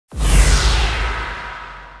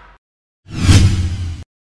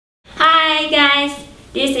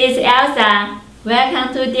This is Elsa.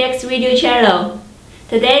 Welcome to DX video channel.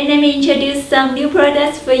 Today let me introduce some new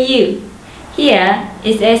products for you. Here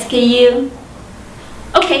is SKU.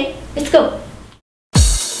 Okay, let's go.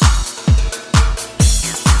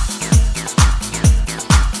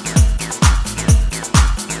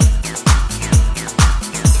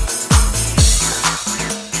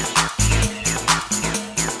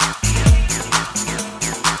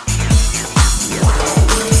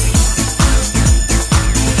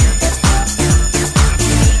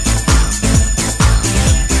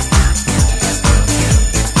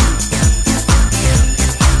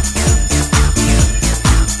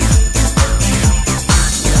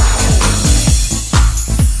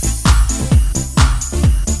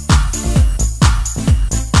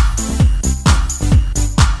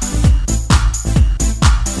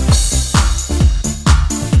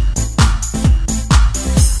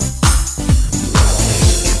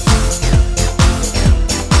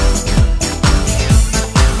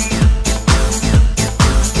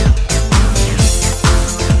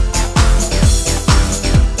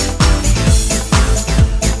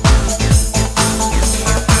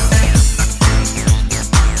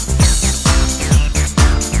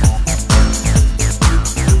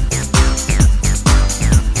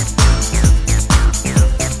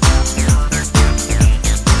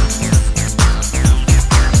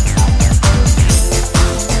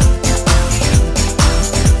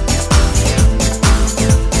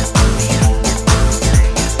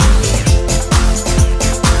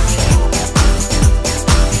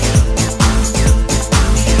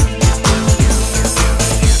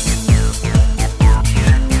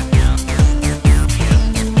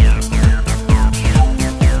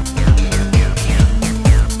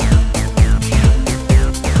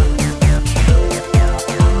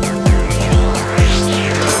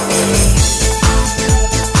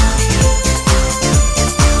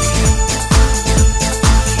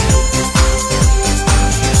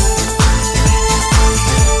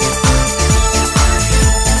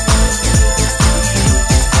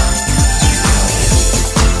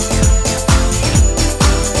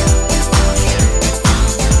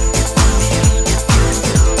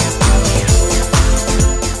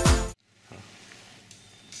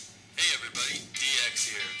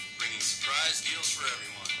 Deals for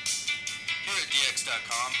everyone. Here at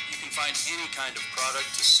DX.com, you can find any kind of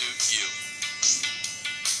product to suit you.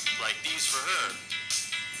 Like these for her.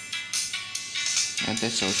 要在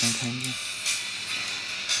手上看见。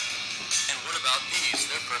 And what about these?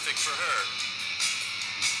 They're perfect for her.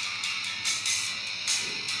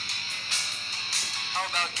 How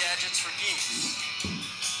about gadgets for geeks?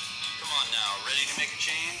 Come on now, ready to make a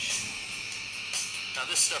change? Now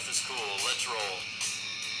this stuff is cool. Let's roll.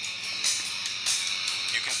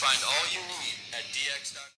 You can find all you need at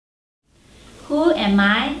DX.com. Who am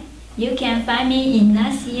I? You can find me in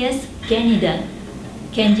last year's Canada.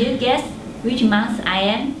 Can you guess which month I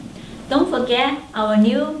am? Don't forget, our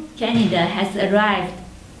new Canada has arrived.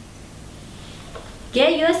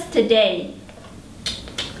 Get yours today.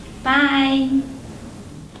 Bye.